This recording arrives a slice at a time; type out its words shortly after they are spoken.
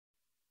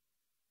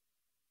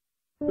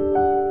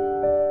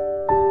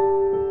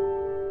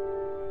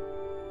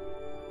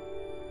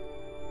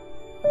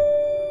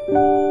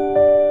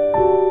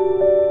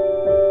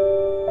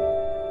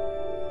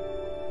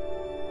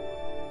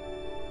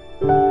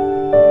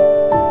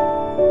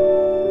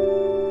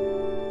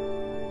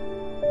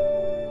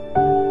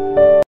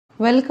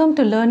Welcome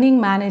to Learning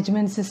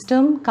Management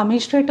System,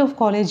 Commissionerate of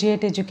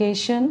Collegiate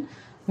Education,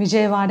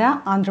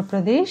 Vijayawada, Andhra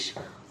Pradesh.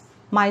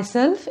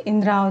 Myself,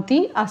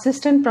 Indravati,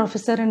 Assistant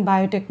Professor in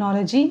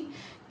Biotechnology,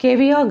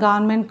 KVR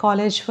Government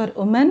College for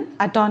Women,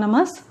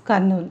 Autonomous,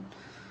 Kurnool.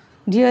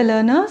 Dear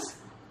learners,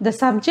 the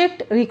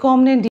subject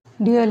recombinant.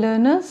 Dear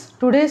learners,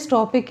 today's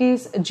topic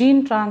is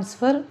gene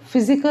transfer,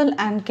 physical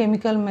and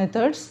chemical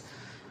methods.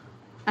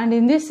 And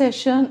in this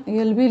session, you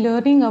will be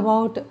learning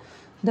about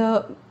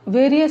the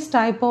various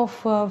type of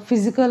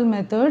physical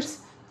methods,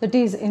 that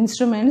is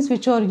instruments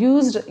which are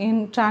used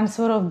in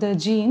transfer of the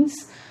genes,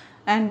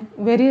 and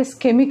various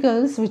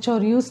chemicals which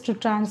are used to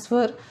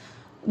transfer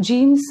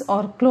genes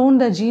or clone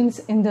the genes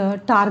in the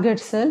target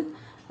cell,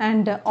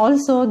 and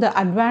also the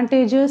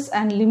advantages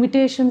and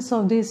limitations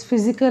of these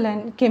physical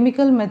and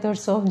chemical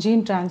methods of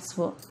gene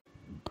transfer.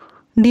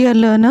 Dear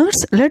learners,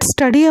 let's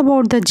study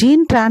about the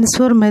gene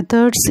transfer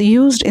methods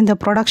used in the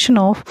production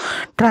of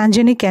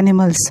transgenic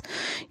animals.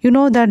 You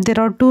know that there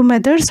are two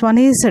methods. One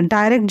is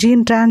direct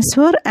gene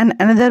transfer and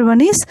another one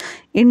is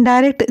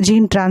indirect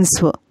gene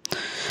transfer.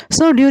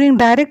 So during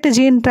direct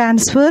gene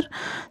transfer,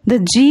 the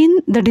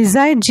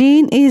desired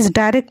gene is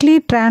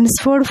directly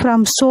transferred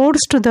from source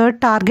to the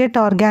target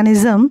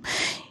organism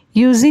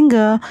using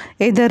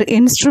either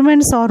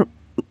instruments or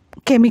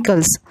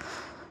chemicals.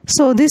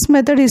 So this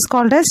method is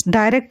called as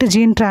direct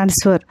gene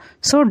transfer.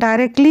 So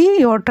directly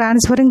you are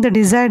transferring the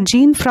desired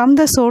gene from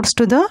the source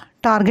to the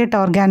target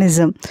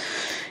organism.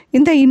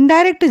 In the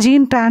indirect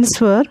gene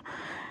transfer,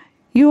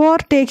 you are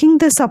taking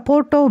the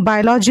support of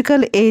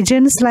biological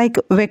agents like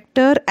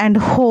vector and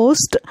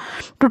host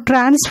to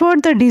transfer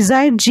the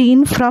desired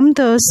gene from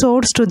the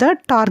source to the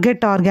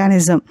target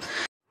organism.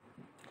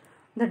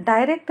 The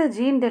direct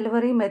gene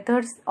delivery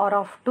methods are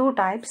of two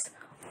types.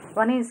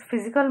 One is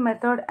physical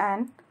method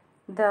and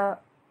the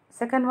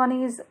second one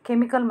is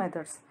chemical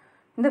methods.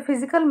 In the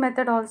physical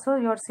method also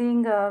you are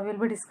seeing, we will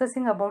be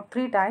discussing about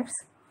three types: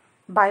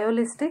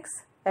 biolistics,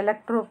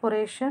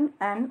 electroporation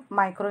and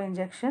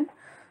microinjection.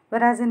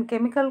 Whereas in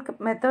chemical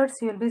methods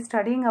you will be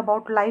studying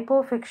about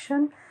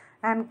liposuction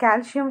and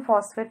calcium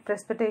phosphate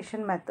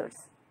precipitation methods.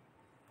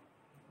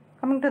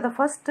 Coming to the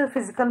first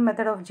physical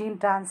method of gene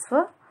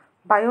transfer,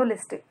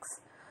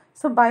 biolistics.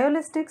 So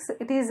biolistics,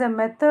 it is a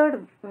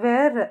method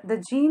where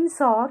the genes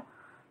are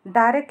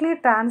directly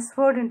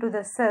transferred into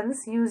the cells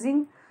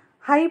using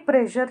high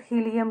pressure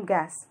helium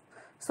gas.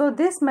 So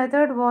this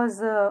method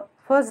was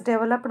first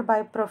developed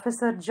by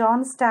Professor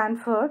John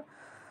Stanford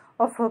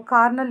of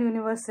Cornell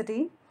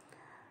University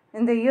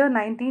in the year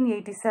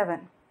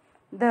 1987.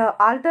 The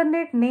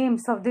alternate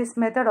names of this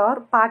method are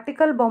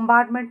particle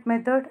bombardment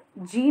method,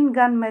 gene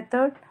gun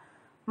method,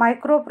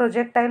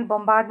 microprojectile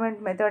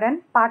bombardment method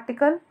and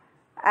particle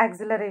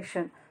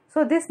acceleration.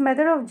 So this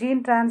method of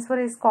gene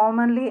transfer is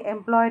commonly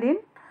employed in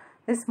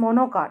these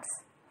monocots.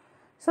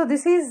 So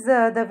this is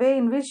the way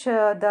in which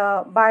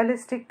the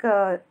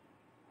bialistic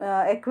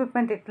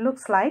equipment it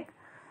looks like.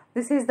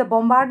 This is the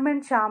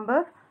bombardment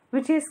chamber,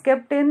 which is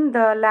kept in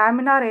the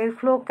laminar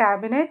airflow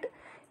cabinet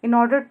in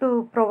order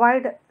to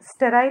provide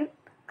sterile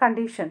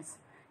conditions.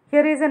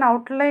 Here is an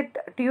outlet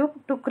tube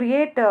to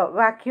create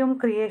vacuum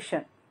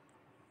creation.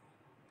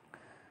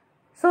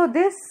 So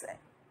this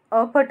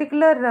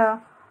particular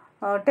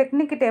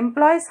technique, it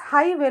employs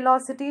high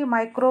velocity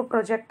micro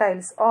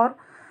projectiles, or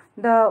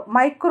the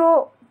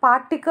micro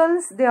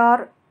particles. They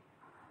are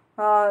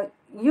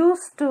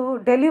used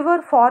to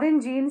deliver foreign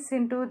genes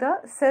into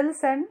the cells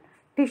and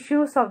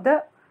tissues of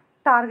the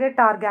target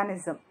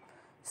organism.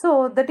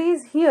 So that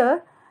is,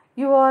 here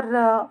you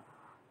are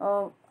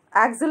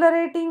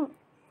accelerating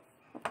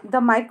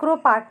the micro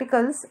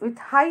particles with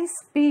high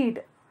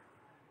speed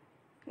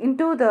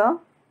into the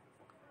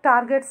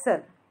target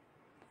cell.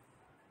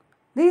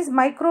 These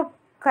micro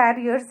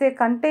carriers, they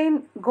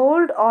contain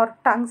gold or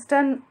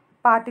tungsten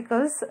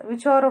particles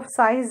which are of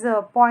size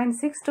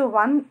 0.6 to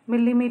 1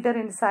 millimeter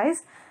in size,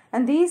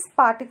 and these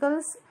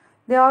particles,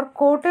 they are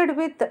coated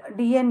with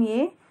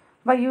DNA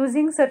by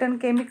using certain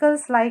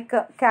chemicals like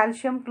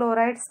calcium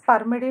chloride,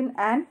 spermidine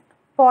and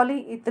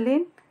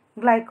polyethylene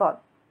glycol.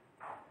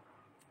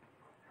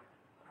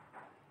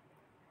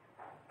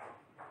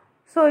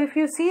 So if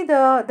you see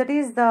that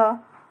is the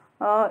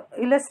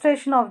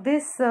illustration of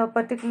this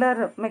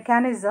particular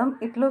mechanism,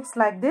 it looks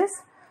like this.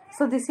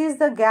 So this is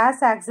the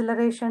gas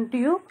acceleration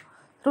tube.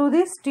 Through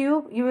this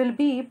tube you will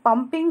be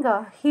pumping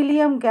a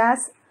helium gas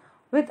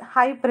with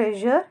high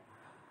pressure,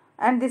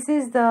 and this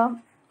is the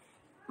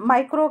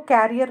micro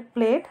carrier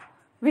plate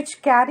which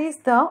carries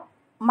the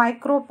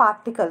micro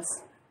particles,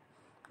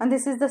 and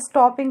this is the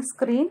stopping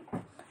screen,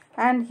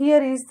 and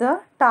here is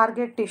the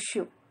target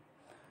tissue.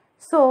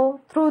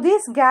 So through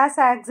this gas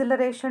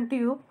acceleration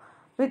tube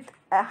with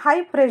a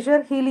high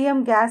pressure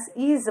helium gas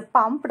is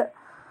pumped.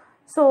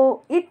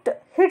 So it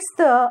hits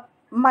the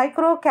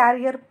micro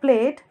carrier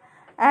plate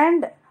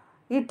and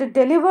it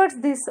delivers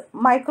these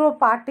micro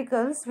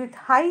particles with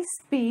high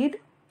speed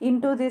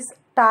into this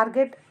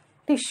target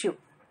tissue.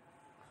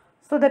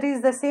 So that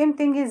is the same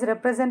thing is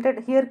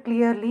represented here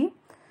clearly.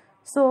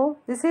 So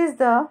this is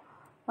the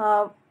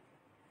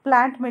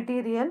plant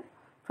material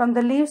From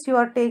the leaves you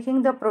are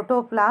taking the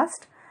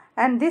protoplast,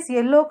 and this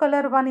yellow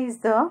color one is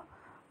the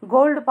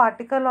gold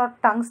particle or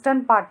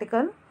tungsten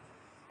particle,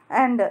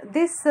 and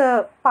these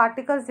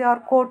particles, they are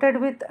coated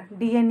with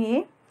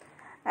DNA,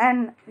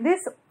 and this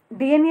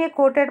DNA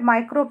coated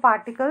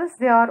microparticles,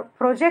 they are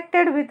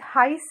projected with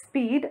high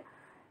speed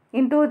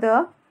into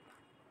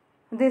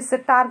this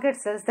target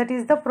cells, that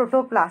is the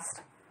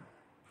protoplast.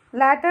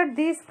 Later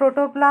these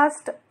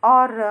protoplasts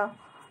are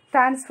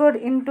transferred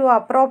into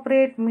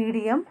appropriate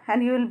medium,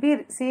 and you will be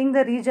seeing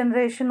the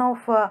regeneration of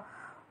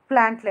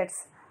plantlets.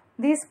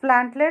 These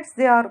plantlets,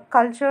 they are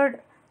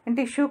cultured in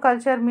tissue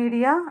culture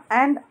media,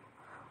 and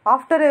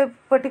after a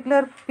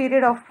particular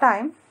period of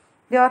time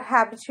they are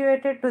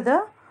habituated to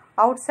the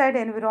outside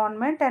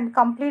environment and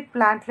complete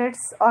plantlets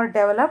are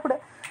developed.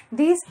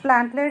 These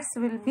plantlets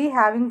will be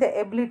having the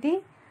ability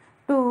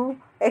to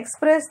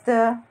express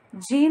the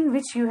gene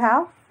which you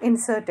have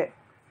inserted.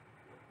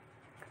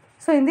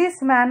 So in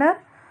this manner,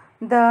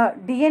 the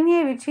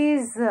DNA which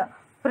is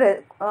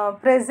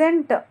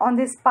present on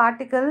these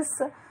particles,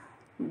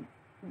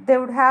 they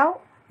would have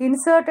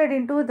inserted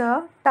into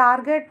the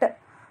target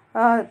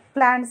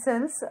plant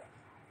cells.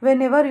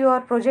 Whenever you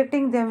are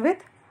projecting them with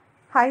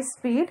high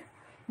speed,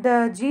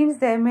 the genes,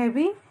 they may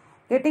be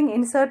getting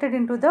inserted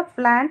into the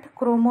plant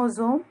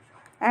chromosome,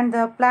 and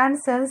the plant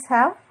cells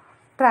have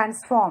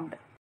transformed.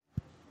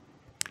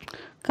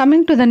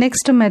 Coming to the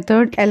next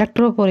method,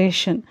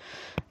 electroporation.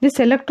 This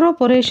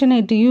electroporation,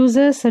 it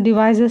uses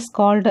devices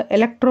called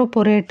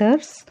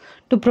electroporators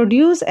to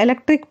produce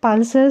electric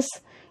pulses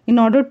in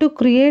order to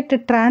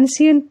create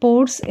transient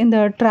pores in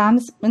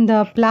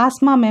the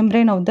plasma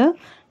membrane of the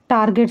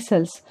target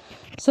cells.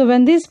 So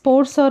when these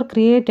pores are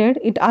created,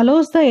 it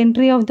allows the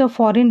entry of the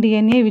foreign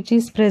DNA which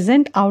is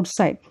present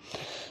outside.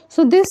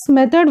 So this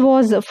method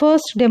was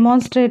first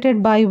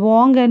demonstrated by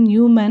Wong and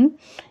Newman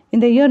in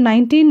the year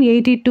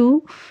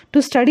 1982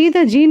 to study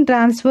the gene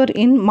transfer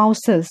in mouse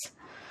cells.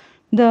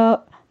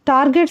 The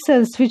target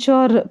cells which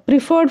are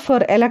preferred for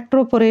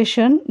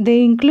electroporation,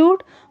 they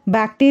include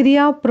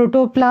bacteria,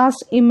 protoplast,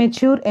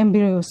 immature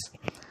embryos.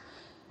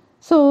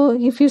 So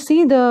if you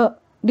see the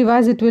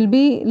device, it will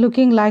be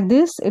looking like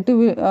this. It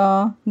will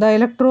the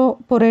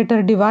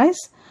electroporator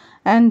device,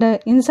 and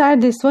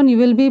inside this one you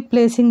will be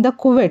placing the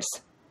cuvettes.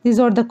 These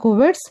are the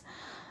cuvettes.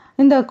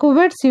 In the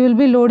cuvettes you will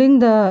be loading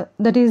the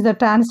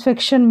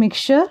transfection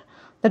mixture.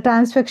 The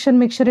transfection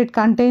mixture, it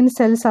contains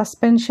cell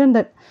suspension,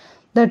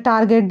 the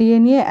target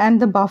DNA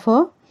and the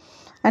buffer.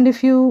 And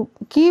if you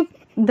keep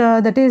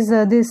these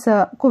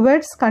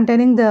cuvettes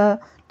containing the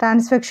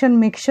transfection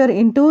mixture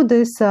into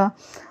this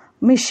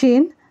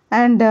machine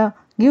and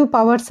give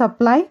power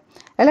supply,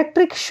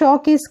 electric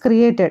shock is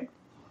created,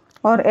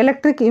 or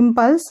electric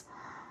impulse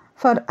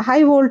for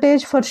high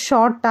voltage for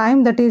short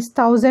time, that is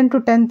 1000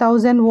 to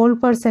 10,000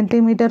 volt per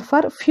centimeter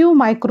for few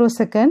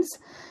microseconds.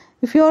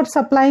 If you are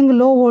supplying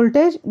low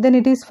voltage, then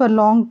it is for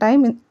long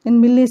time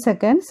in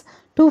milliseconds,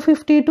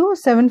 250 to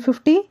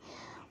 750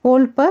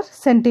 volt per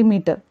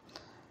centimeter.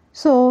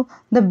 So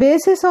the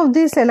basis of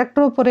this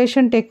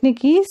electroporation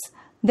technique is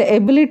the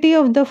ability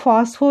of the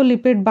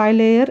phospholipid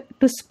bilayer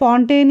to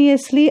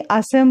spontaneously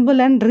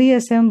assemble and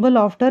reassemble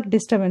after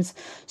disturbance.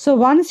 So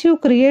once you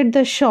create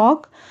the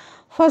shock,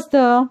 first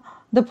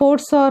the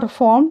pores are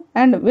formed,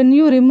 and when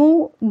you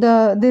remove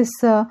this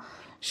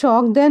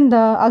shock, then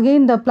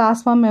again the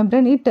plasma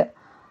membrane, it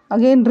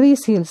again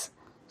reseals.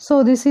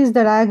 So this is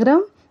the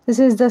diagram. This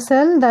is the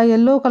cell, the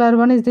yellow color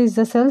one is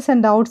the cells,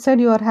 and outside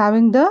you are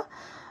having the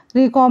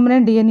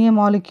recombinant DNA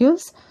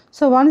molecules.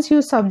 So once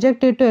you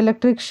subject it to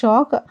electric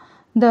shock,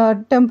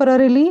 the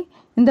temporarily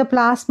in the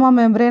plasma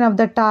membrane of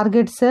the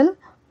target cell,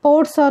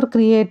 pores are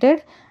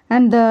created,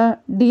 and the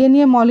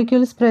DNA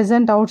molecules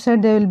present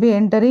outside, they will be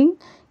entering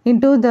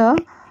into the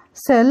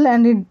cell,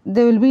 and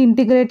they will be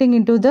integrating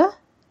into the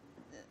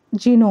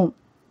genome,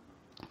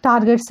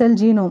 target cell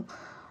genome.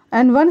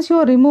 And once you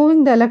are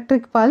removing the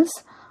electric pulse,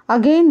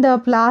 again the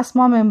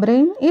plasma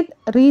membrane, it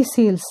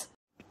reseals.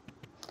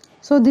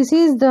 So this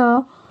is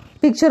the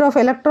picture of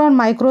electron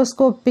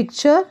microscope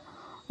picture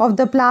of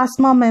the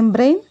plasma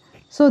membrane.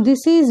 So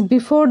this is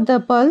before the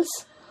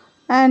pulse,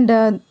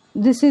 and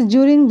this is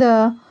during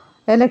the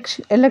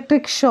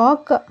electric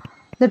shock.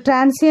 The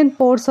transient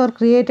pores are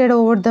created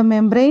over the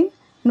membrane,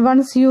 and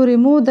once you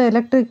remove the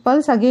electric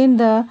pulse, again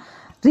the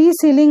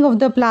resealing of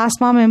the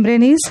plasma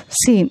membrane is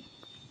seen.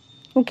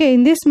 Okay,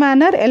 in this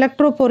manner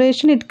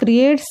electroporation, it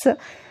creates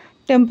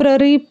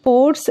temporary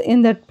pores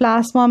in the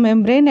plasma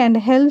membrane and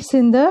helps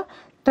in the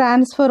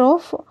transfer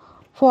of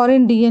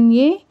foreign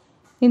DNA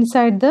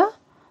inside the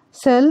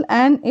cell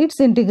and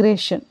its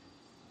integration.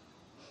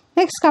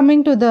 Next,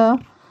 coming to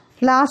the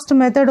last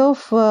method of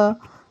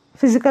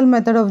physical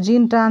method of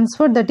gene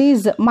transfer, that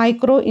is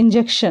micro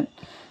injection.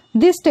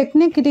 This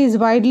technique, it is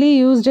widely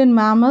used in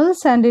mammals,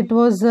 and it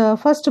was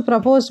first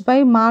proposed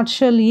by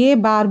Marshall A.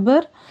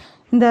 Barber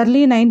in the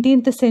early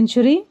 19th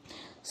century.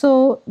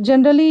 So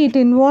generally it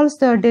involves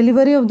the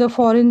delivery of the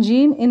foreign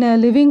gene in a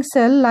living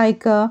cell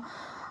like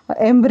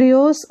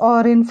embryos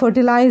or in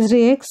fertilized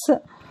eggs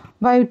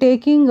by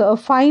taking a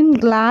fine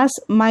glass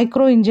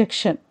micro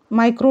injection,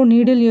 micro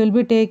needle you will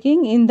be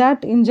taking. In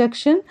that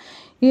injection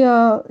you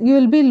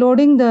will be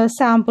loading the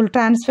sample,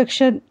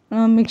 transfection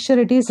mixture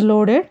it is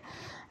loaded,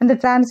 and the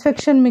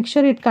transfection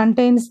mixture it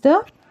contains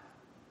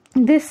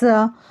this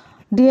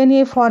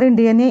DNA, foreign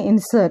DNA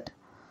insert.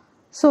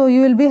 So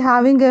you will be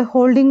having a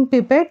holding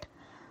pipette.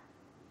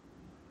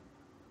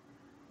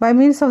 By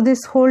means of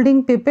this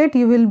holding pipette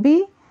you will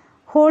be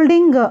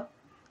holding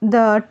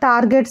the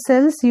target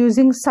cells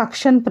using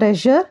suction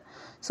pressure.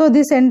 So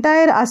this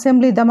entire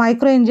assembly, the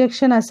micro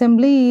injection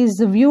assembly,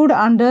 is viewed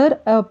under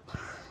a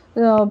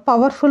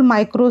powerful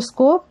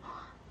microscope,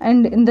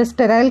 and in the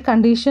sterile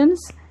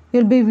conditions you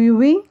will be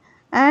viewing,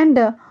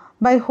 and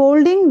by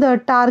holding the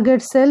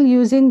target cell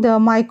using the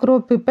micro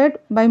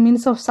pipette by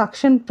means of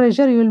suction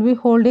pressure you will be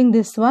holding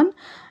this one,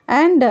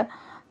 and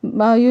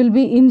you will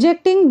be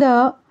injecting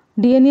the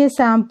DNA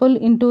sample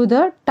into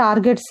the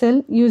target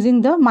cell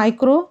using the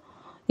micro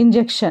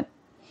injection.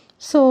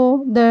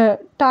 So the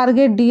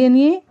target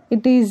DNA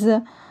it is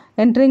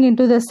entering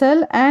into the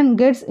cell and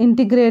gets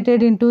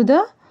integrated into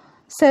the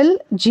cell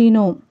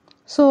genome.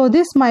 So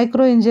this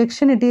micro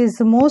injection it is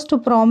most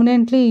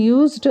prominently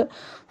used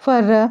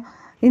for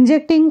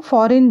injecting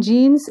foreign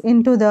genes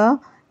into the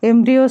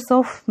embryos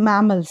of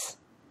mammals.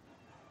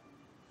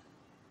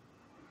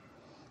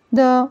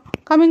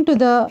 Coming to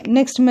the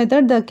next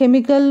method, the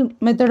chemical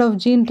method of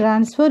gene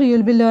transfer, you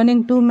will be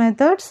learning two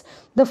methods.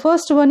 The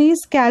first one is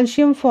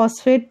calcium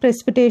phosphate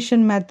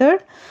precipitation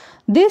method.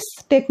 This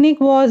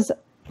technique was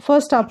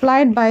first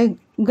applied by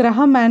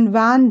Graham and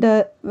Van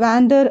der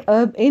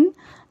Erp in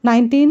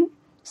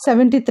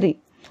 1973.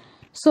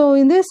 So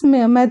in this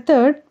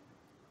method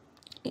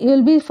you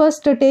will be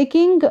first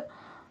taking the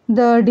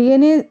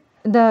DNA,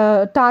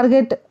 the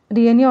target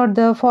DNA or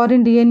the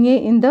foreign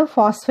DNA in the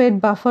phosphate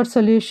buffer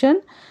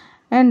solution,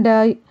 and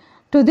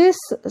to this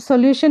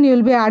solution you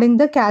will be adding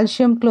the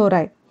calcium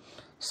chloride.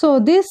 So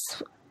this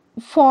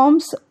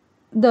forms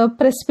the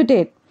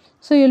precipitate.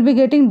 So you will be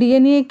getting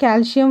DNA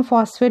calcium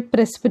phosphate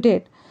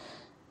precipitate.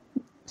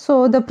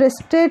 So the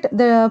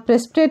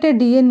precipitated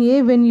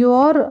DNA, when you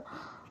are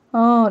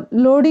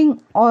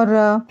loading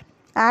or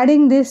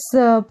adding this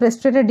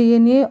precipitated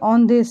DNA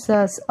on these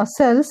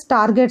cells,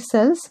 target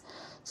cells,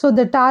 so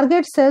the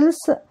target cells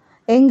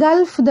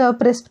engulf the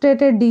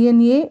precipitated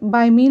DNA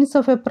by means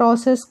of a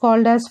process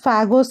called as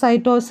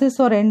phagocytosis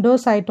or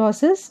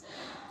endocytosis.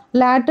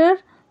 Later,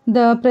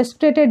 the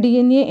precipitated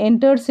DNA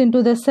enters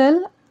into the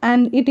cell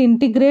and it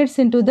integrates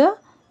into the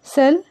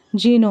cell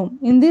genome.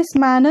 In this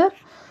manner,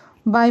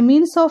 by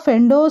means of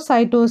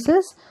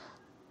endocytosis,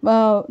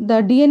 the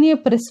DNA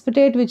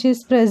precipitate which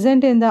is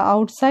present in the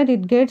outside,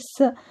 it gets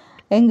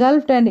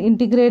engulfed and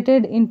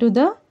integrated into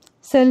the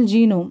cell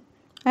genome,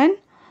 and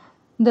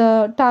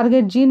the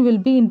target gene will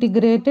be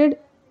integrated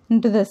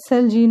into the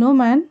cell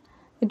genome and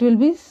it will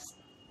be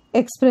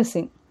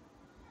expressing.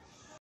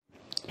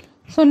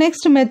 So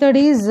next method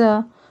is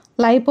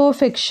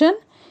liposuction.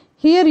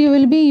 Here you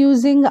will be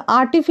using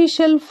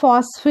artificial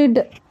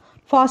phospholipid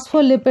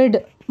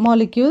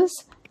molecules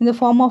in the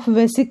form of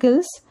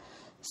vesicles.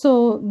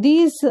 So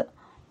these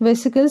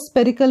vesicles,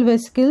 spherical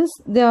vesicles,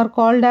 they are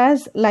called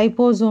as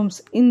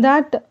liposomes. In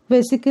that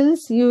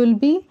vesicles you will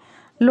be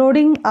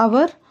loading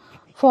our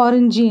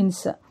foreign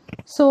genes.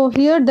 So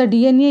here the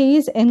DNA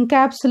is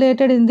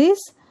encapsulated in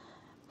these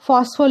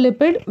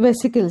phospholipid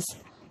vesicles.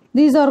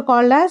 These are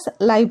called as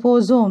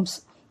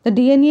liposomes. The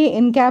DNA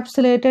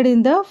encapsulated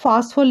in the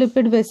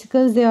phospholipid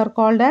vesicles, they are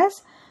called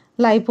as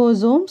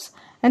liposomes.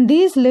 And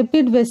these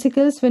lipid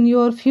vesicles, when you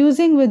are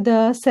fusing with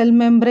the cell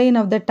membrane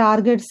of the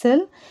target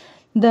cell,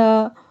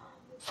 the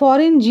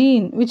foreign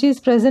gene which is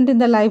present in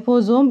the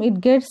liposome,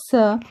 it gets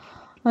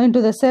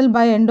into the cell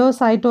by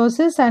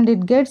endocytosis and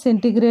it gets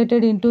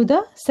integrated into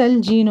the cell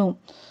genome.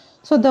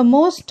 So the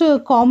most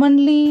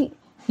commonly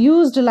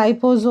used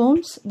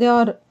liposomes, they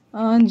are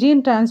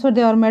gene transfer,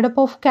 they are made up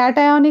of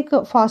cationic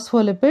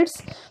phospholipids.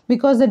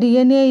 Because the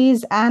DNA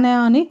is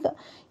anionic,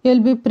 you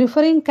will be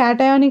preferring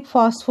cationic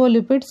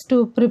phospholipids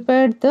to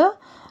prepare the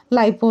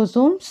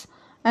liposomes,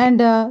 and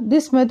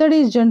this method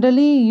is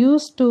generally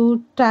used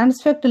to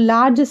transfect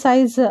large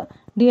size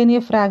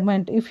DNA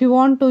fragment. If you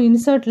want to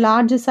insert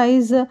large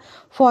size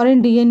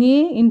foreign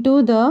DNA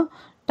into the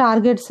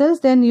target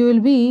cells, then you will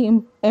be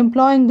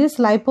employing this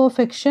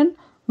liposuction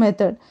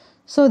method.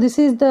 So this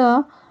is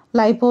the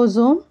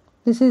liposome.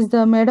 This is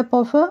the made up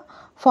of a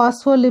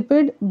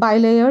phospholipid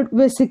bilayered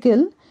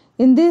vesicle.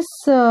 In this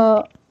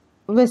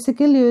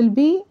vesicle you will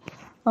be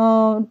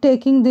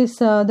taking this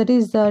that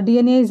is the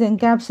DNA is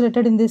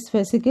encapsulated in this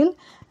vesicle,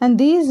 and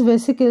these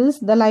vesicles,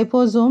 the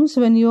liposomes,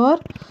 when you are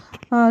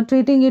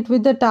treating it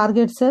with the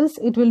target cells,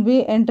 it will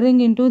be entering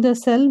into the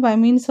cell by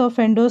means of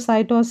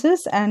endocytosis,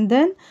 and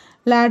then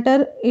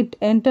later it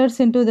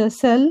enters into the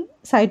cell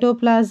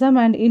cytoplasm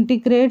and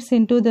integrates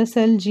into the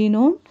cell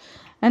genome,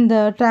 and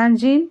the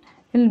transgene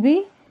will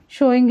be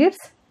showing its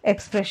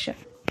expression.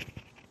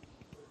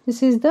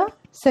 This is the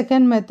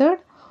second method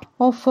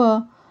of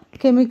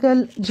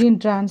chemical gene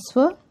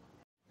transfer.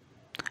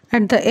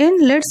 At the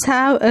end, let's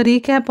have a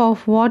recap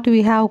of what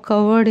we have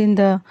covered in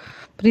the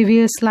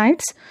previous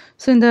slides.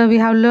 So we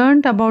have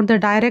learned about the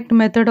direct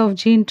method of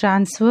gene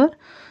transfer,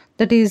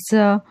 that is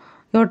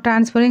you're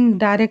transferring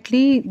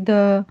directly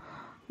the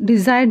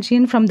desired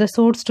gene from the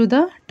source to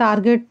the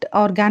target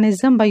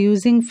organism by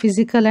using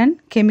physical and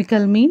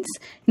chemical means.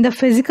 In the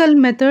physical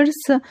methods,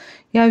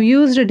 you have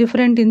used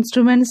different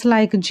instruments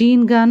like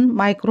gene gun,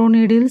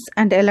 microneedles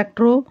and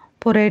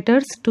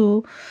electroporators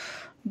to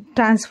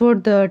transfer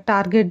the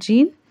target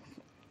gene.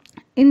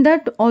 In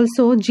that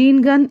also,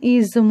 gene gun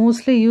is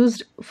mostly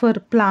used for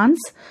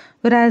plants,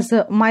 whereas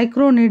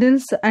micro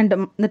needles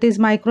and that is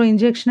micro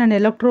injection and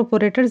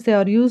electroporators, they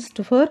are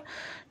used for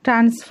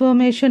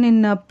transformation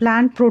in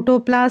plant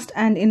protoplast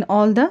and in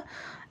all the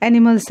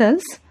animal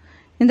cells.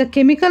 In the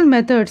chemical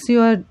methods, you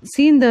are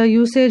seen the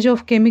usage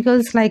of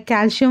chemicals like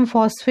calcium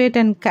phosphate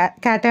and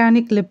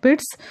cationic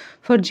lipids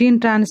for gene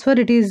transfer.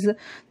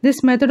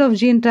 This method of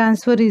gene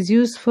transfer is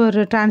used for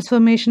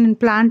transformation in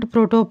plant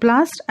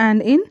protoplast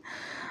and in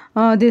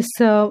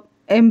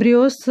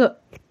embryos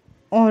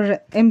or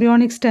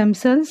embryonic stem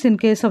cells in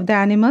case of the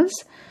animals.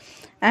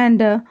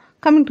 And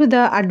coming to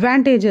the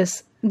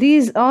advantages,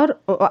 these are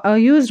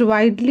used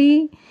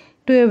widely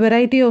to a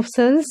variety of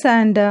cells,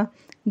 and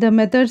the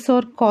methods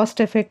are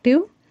cost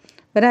effective,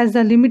 whereas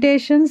the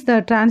limitations,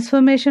 the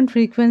transformation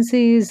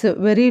frequency is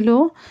very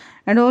low,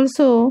 and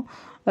also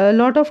a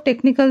lot of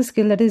technical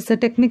skill, that is the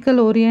technical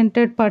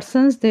oriented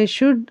persons, they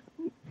should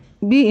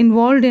be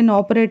involved in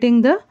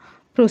operating the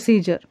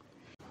procedure.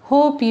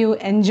 Hope you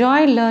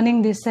enjoyed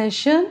learning this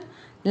session.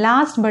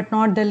 Last but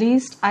not the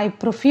least, I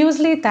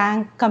profusely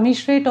thank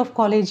Commissionerate of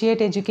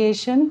Collegiate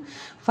Education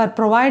for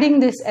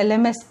providing this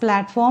LMS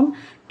platform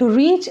to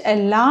reach a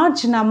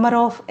large number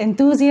of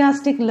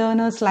enthusiastic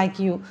learners like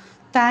you.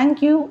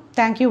 Thank you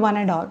one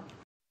and all.